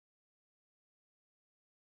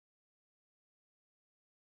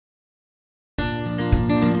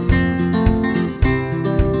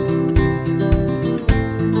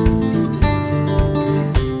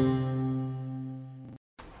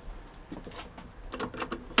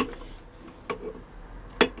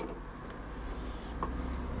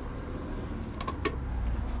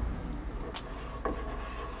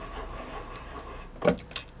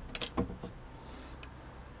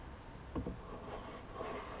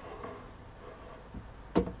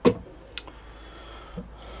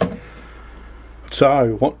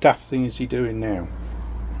So, what daft thing is he doing now?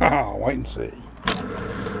 Ah, wait and see.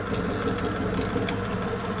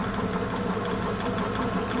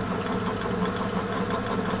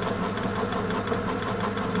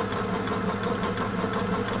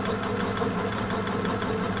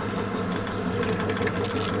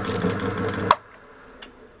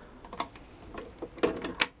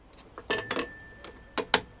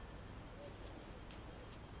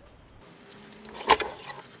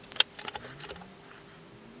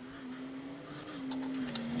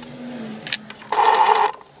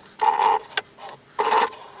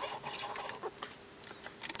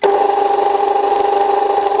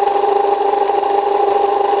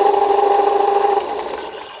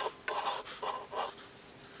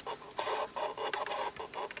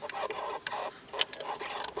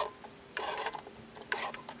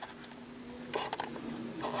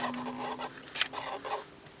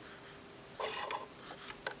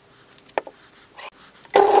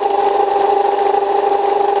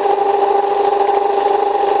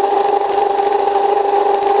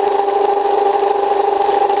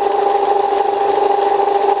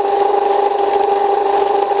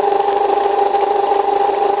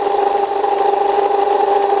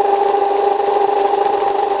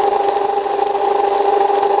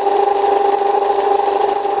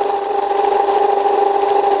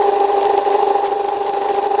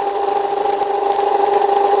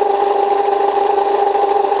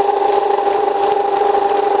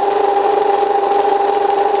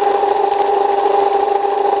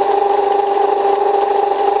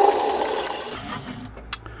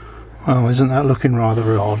 Well, isn't that looking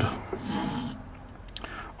rather odd?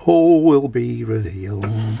 All will be revealed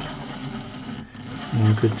in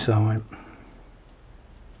good time.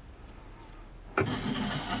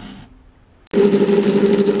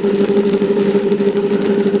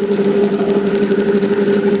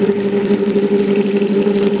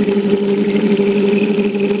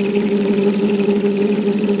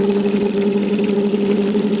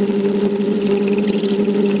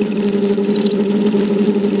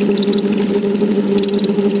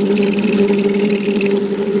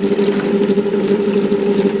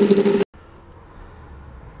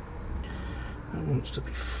 That wants to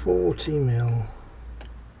be 40 mil.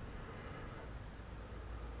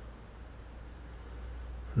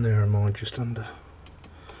 And there am I, just under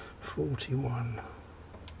 41.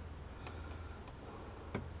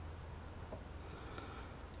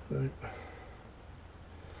 So,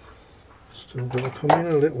 still got to come in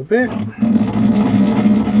a little bit.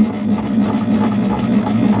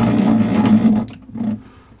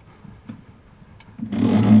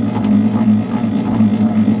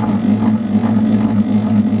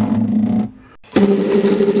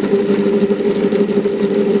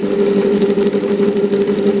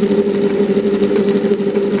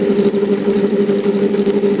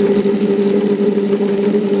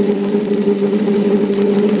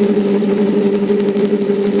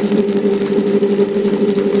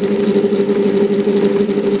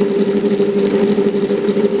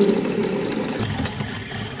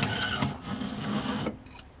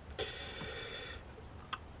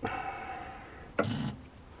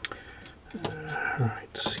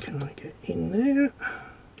 Right, can I get in there?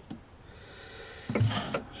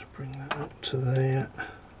 Let's bring that up to there.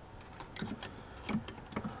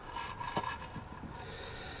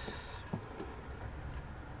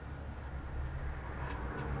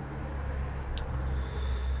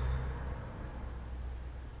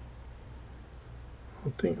 I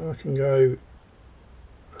think I can go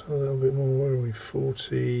a little bit more. Where are we?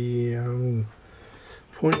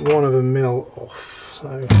 40.1 of a mil off.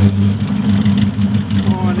 So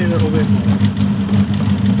tiny little bit more.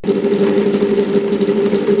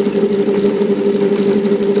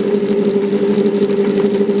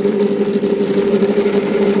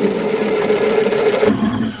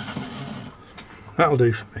 That'll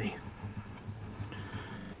do for me.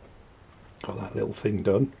 Got that little thing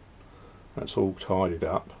done. That's all tidied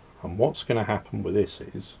up, and what's going to happen with this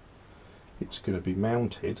is it's going to be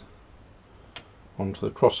mounted onto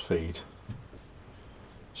the crossfeed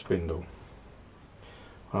spindle.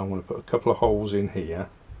 I'm going to put a couple of holes in here,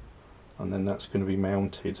 and then that's going to be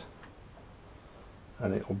mounted,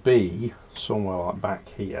 and it'll be somewhere like back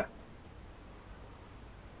here.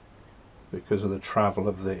 Because of the travel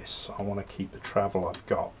of this, I want to keep the travel I've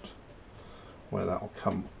got where that'll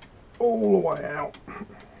come all the way out.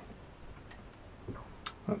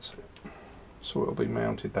 That's it. So it'll be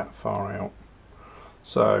mounted that far out.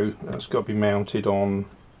 So that's got to be mounted on,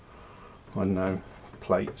 I don't know,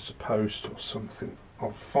 plates, a post or something.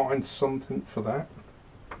 I'll find something for that.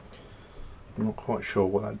 I'm not quite sure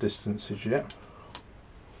what that distance is yet.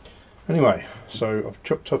 Anyway, so I've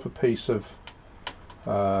chucked up a piece of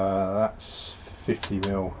that's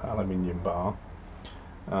 50mm aluminium bar.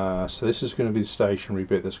 So this is going to be the stationary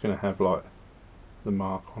bit that's going to have like the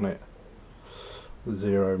mark on it, the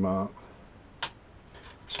 0 mark.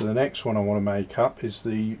 So the next one I want to make up is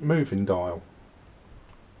the moving dial.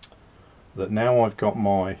 That now I've got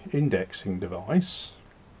my indexing device,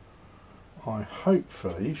 I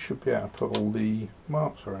hopefully should be able to put all the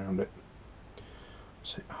marks around it.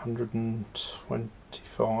 Is it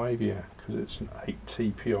 125? Yeah, because it's an 8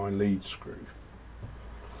 TPI lead screw,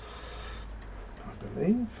 I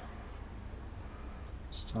believe.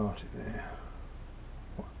 Start it there.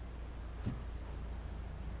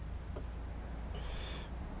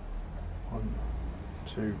 1,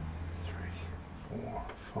 2, 3, 4,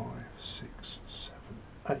 5, 6, 7,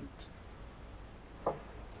 8. That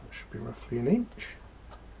should be roughly an inch.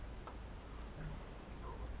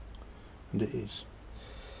 And it is.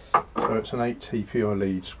 So it's an 8 TPI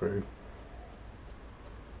lead screw.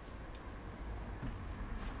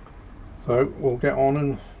 So we'll get on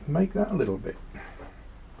and make that a little bit.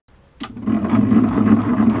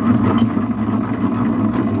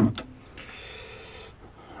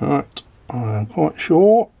 Right, I'm quite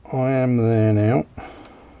sure I am there now,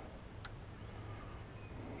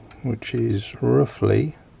 which is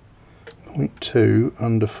roughly 0.2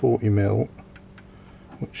 under 40mm,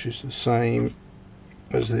 which is the same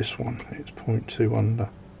as this one. It's 0.2 under.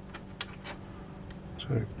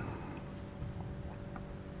 So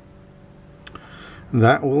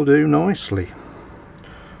that will do nicely.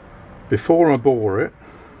 Before I bore it,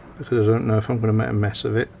 because I don't know if I'm going to make a mess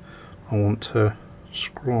of it, I want to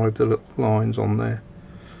scribe the little lines on there.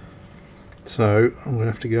 So I'm going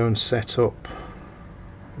to have to go and set up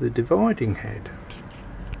the dividing head.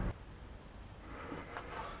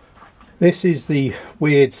 This is the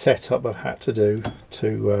weird setup I've had to do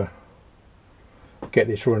to get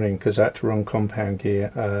this running, because I had to run compound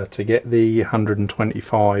gear to get the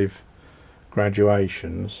 125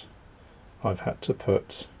 graduations. I've had to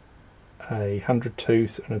put a 100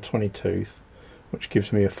 tooth and a 20 tooth, which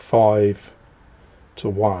gives me a 5 to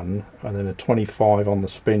 1, and then a 25 on the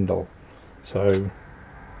spindle, so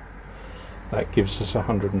that gives us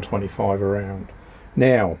 125 around.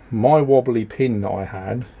 Now my wobbly pin that I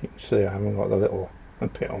had, you can see I haven't got the little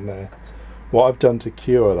pit on there. What I've done to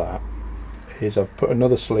cure that is I've put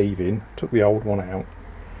another sleeve in, took the old one out,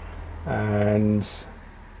 and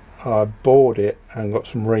I bored it and got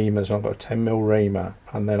some reamers. I've got a 10mm reamer,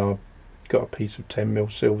 and then I've got a piece of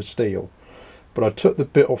 10mm silver steel. But I took the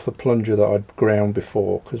bit off the plunger that I'd ground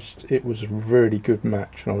before, because it was a really good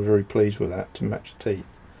match and I was very pleased with that, to match the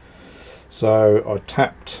teeth. So I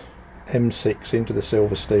tapped M6 into the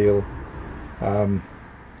silver steel, and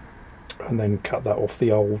then cut that off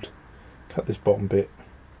the old, cut this bottom bit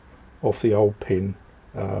off the old pin,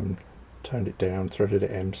 turned it down, threaded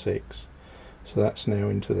it M6. So that's now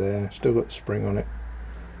into there, still got the spring on it,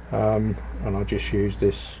 and I just used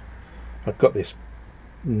this, I've got this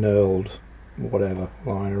knurled whatever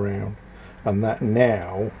lying around, and that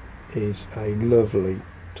now is a lovely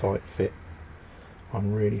tight fit.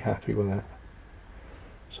 I'm really happy with that.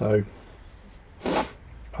 So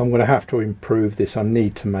I'm going to have to improve this. I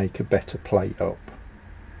need to make a better plate up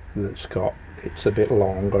that's got, it's a bit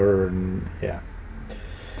longer, and yeah,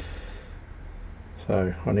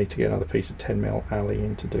 so I need to get another piece of 10mm alley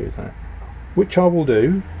in to do that, which I will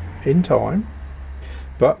do in time.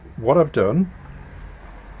 But what I've done,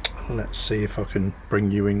 let's see if I can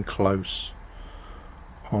bring you in close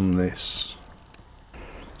on this.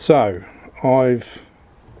 So I've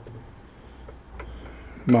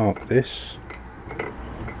marked this.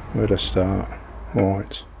 Where'd I start?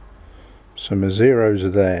 Right, so my zeros are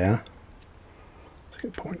there. Let's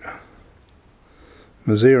get a pointer.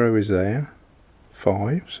 My 0 is there,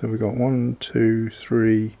 5, so we've got 1, 2,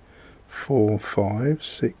 3, 4, 5,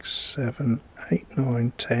 6, 7, 8,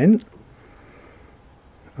 9, 10.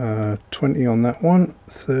 20 on that one,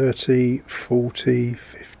 30, 40,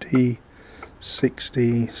 50,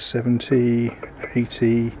 60, 70,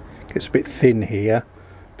 80. Gets a bit thin here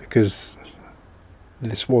because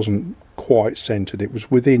this wasn't quite centered. It was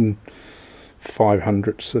within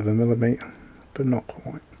 500ths of a millimeter, but not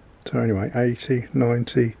quite. So anyway, 80,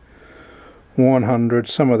 90, 100.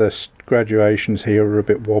 Some of the graduations here are a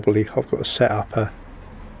bit wobbly. I've got to set up a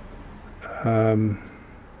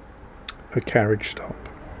carriage stop.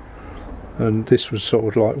 And this was sort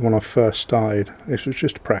of like when I first started, this was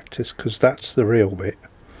just practice, because that's the real bit.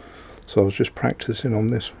 So I was just practicing on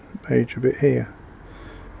this major bit here.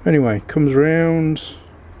 Anyway, comes round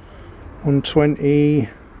 120,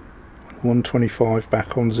 125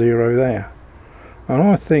 back on 0 there. And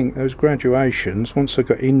I think those graduations, once I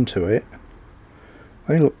got into it,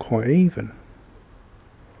 they look quite even.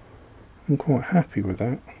 I'm quite happy with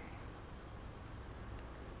that.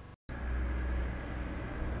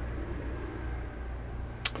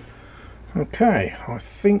 Okay, I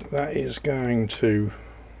think that is going to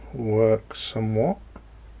work somewhat.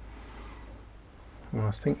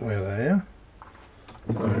 I think we're there.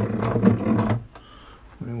 So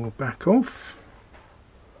we will back off.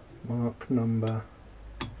 Mark number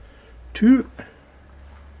 2.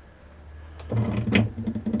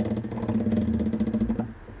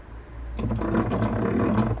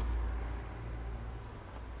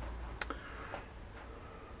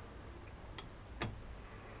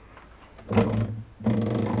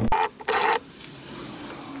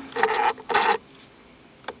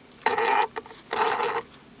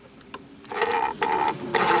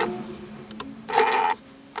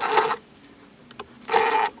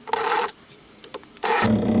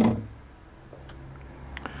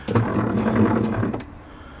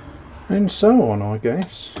 And so on, I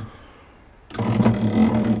guess. Well,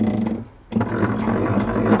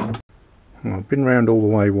 I've been round all the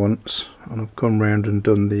way once, and I've gone round and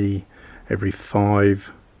done the every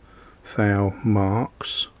 5 thou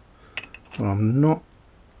marks. But I'm not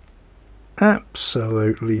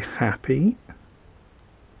absolutely happy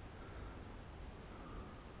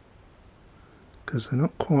because they're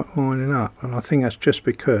not quite lining up, and I think that's just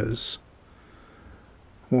because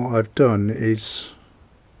what I've done is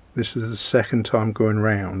this is the second time going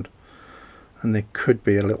round, and there could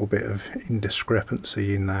be a little bit of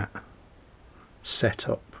indiscrepancy in that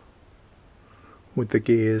setup with the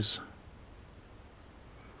gears.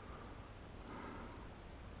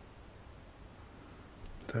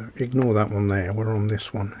 So ignore that one there, we're on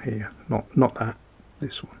this one here, not that,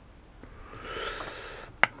 this one.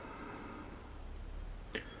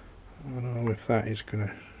 I don't know if that is going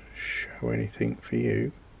to show anything for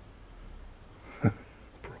you.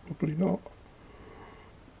 Probably not.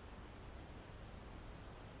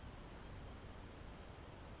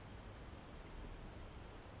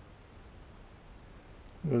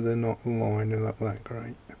 But they're not lining up that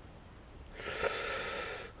great.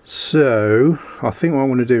 So I think what I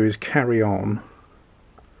want to do is carry on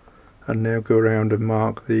and now go around and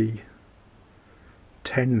mark the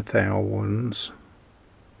 10 thou ones,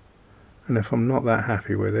 and if I'm not that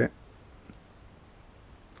happy with it,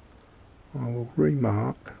 I will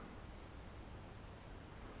remark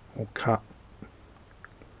or cut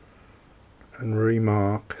and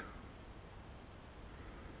remark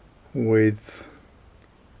with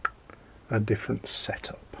a different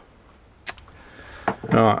setup.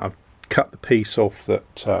 Alright, I've cut the piece off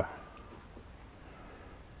that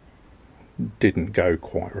didn't go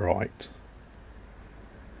quite right,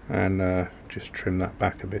 and just trim that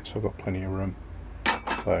back a bit so I've got plenty of room.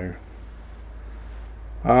 So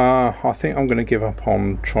I think I'm going to give up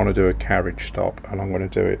on trying to do a carriage stop, and I'm going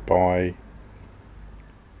to do it by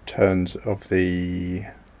turns of the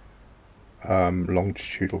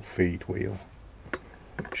longitudinal feed wheel,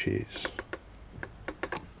 which is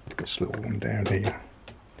this little one down here.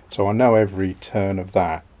 So I know every turn of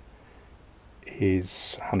that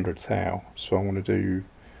is 100 thou, so I want to do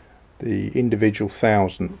the individual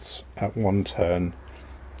thousandths at 1 turn,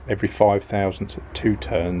 every 5 thousandths at 2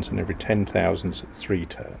 turns, and every 10 thousandths at 3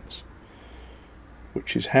 turns,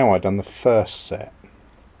 which is how I done the first set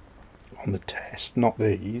on the test, not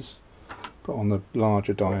these, but on the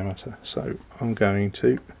larger diameter. So I'm going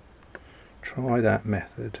to try that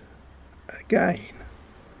method again.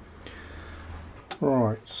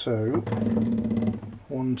 Right, so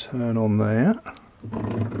 1 turn on there,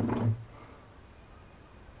 and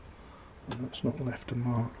that's not left a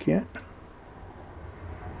mark yet.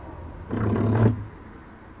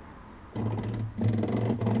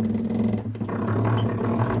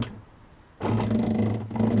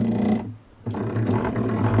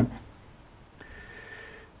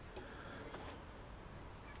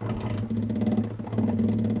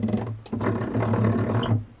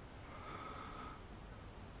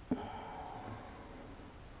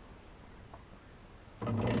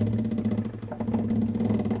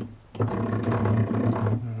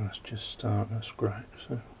 Let's just start, that's great.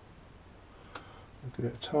 So I'll give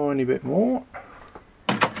it a tiny bit more.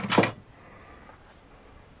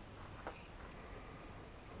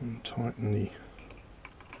 And tighten the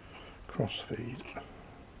cross feed.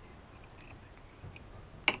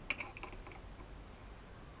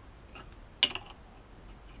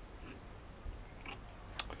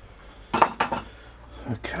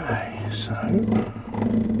 Okay, so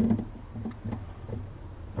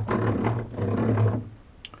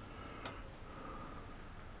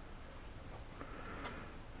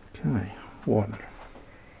Okay, 1.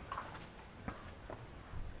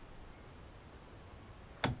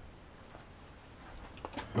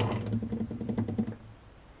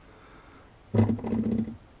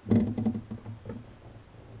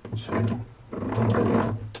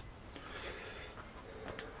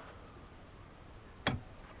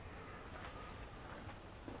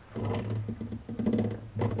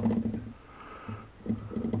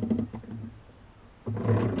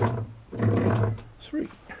 Three.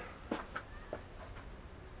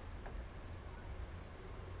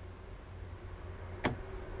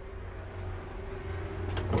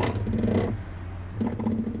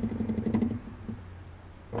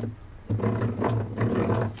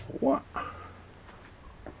 What?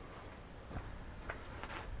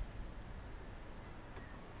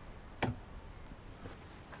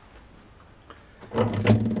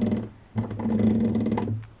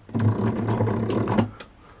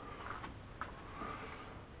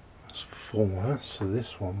 That's 4, so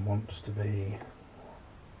this one wants to be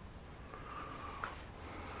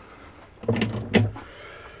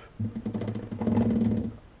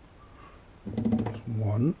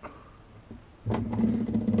 1,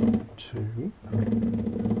 2,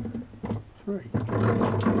 3.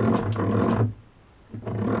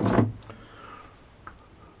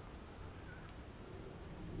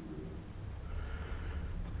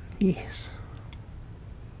 Yes.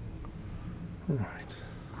 Right.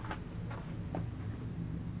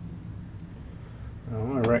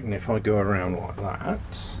 Now, I reckon if I go around like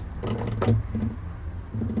that,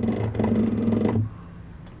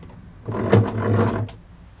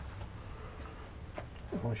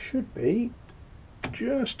 I should be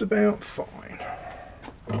just about fine.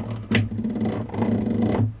 So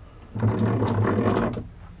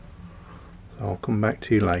I'll come back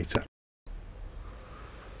to you later.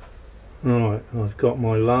 Right, I've got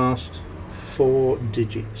my last 4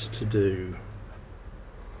 digits to do.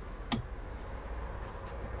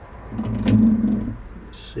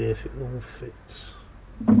 Let's see if it all fits.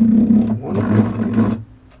 1.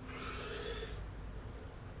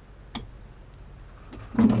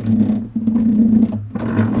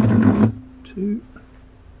 2.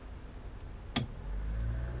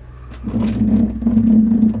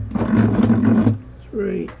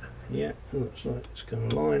 3. Yeah, looks like it's going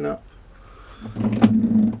to line up.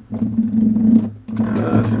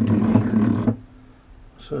 Perfect.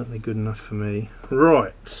 Certainly good enough for me.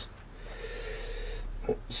 Right.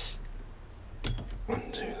 Let's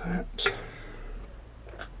undo that.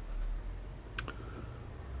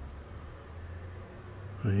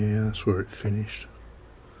 Oh yeah, that's where it finished.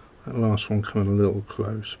 That last one came a little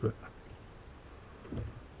close, but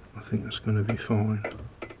I think that's going to be fine.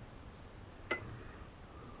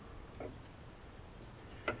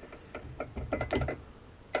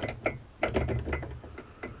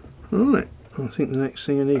 Right, I think the next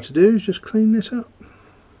thing I need to do is just clean this up.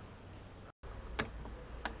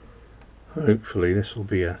 Hopefully this will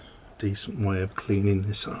be a decent way of cleaning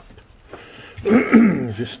this up.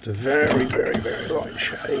 Just a very, very, very light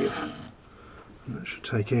shave. That should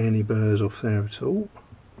take any burrs off there at all.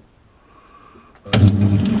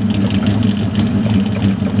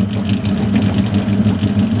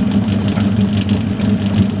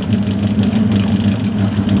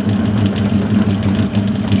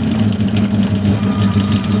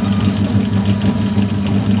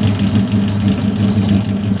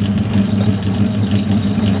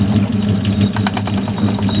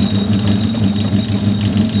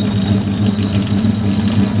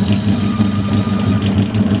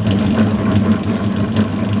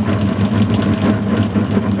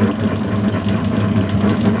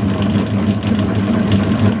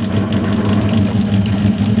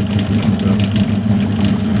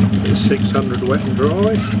 It's 600 wet and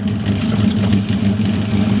dry.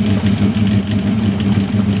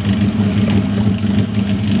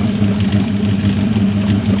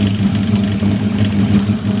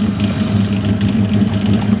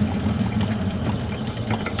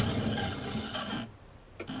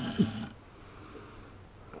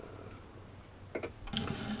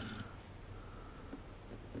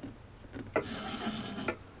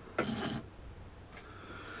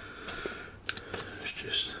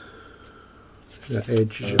 That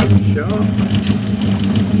edge should be sharp.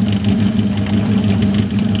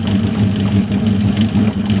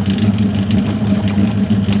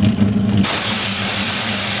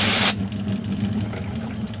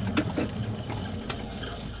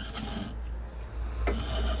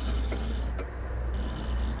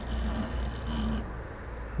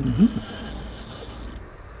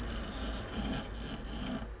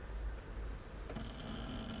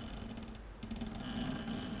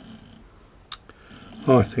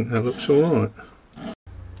 I think that looks alright.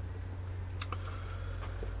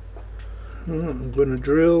 Right, I'm going to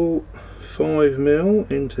drill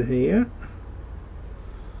 5mm into here.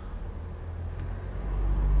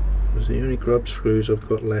 Because the only grub screws I've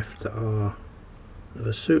got left that are of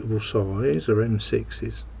a suitable size are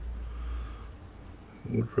M6s.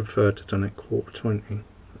 I would prefer to have done it 1/4-20.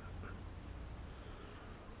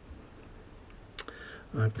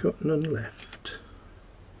 I've got none left.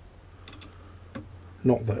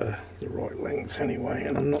 Not that are the right length anyway,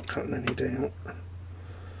 and I'm not cutting any down.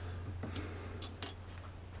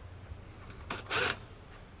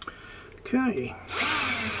 Okay.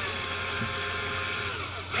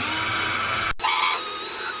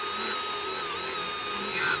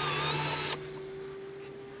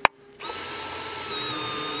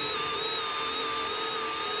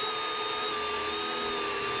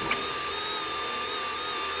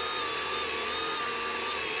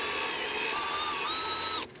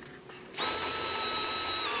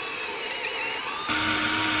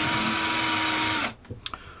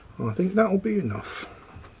 I think that'll be enough.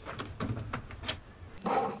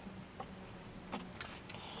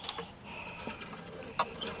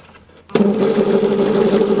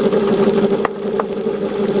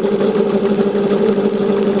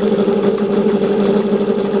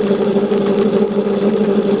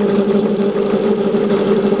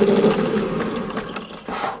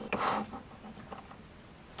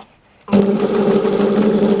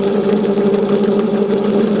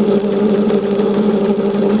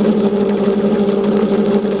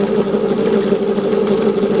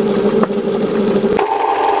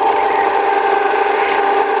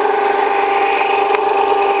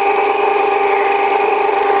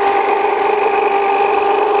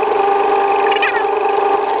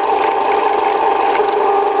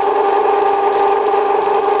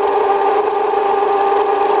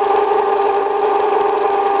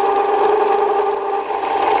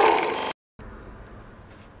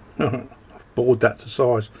 I've bored that to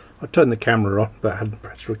size. I turned the camera on but I hadn't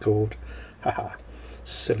pressed record. Haha,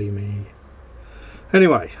 silly me.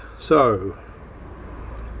 Anyway, so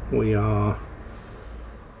we are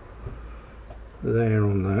there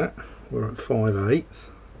on that. We're at 5/8.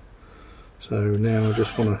 So now I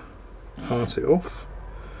just want to part it off.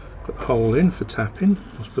 Put the hole in for tapping.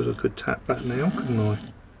 I suppose I could tap that now, couldn't I?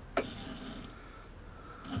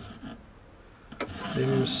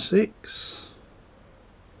 M6.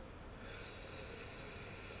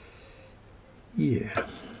 Yeah.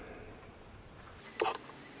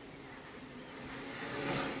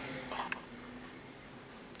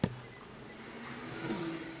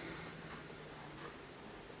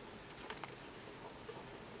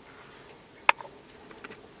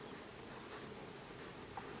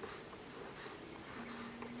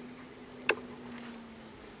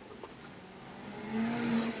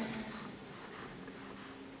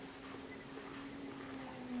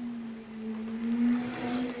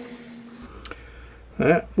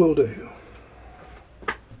 That will do.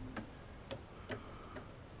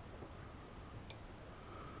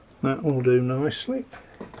 That will do nicely.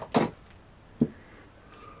 Now,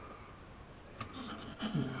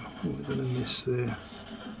 what we're going to miss there.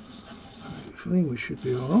 Hopefully we should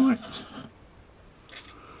be alright.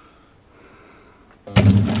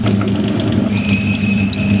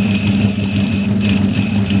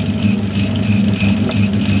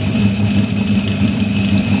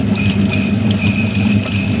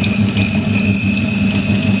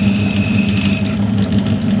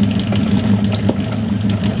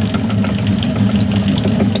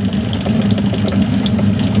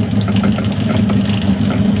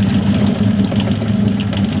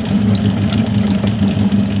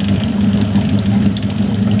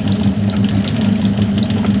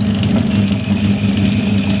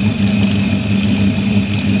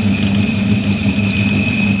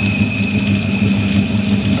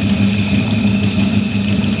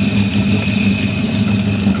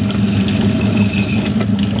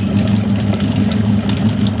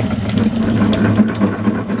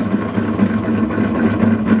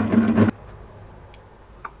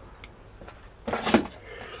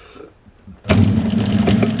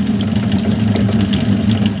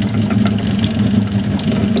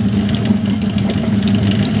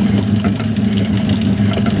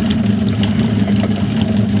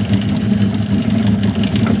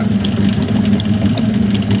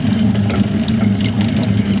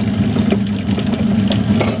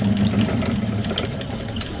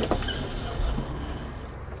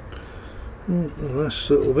 The last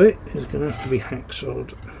little bit is going to have to be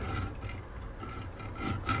hacksawed.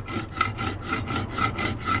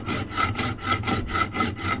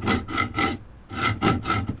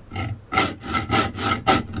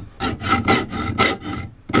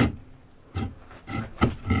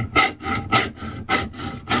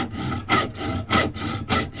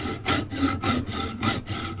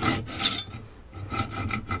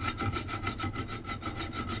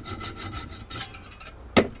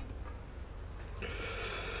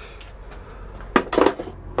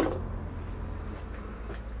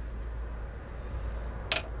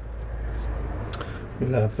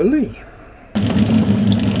 Lovely.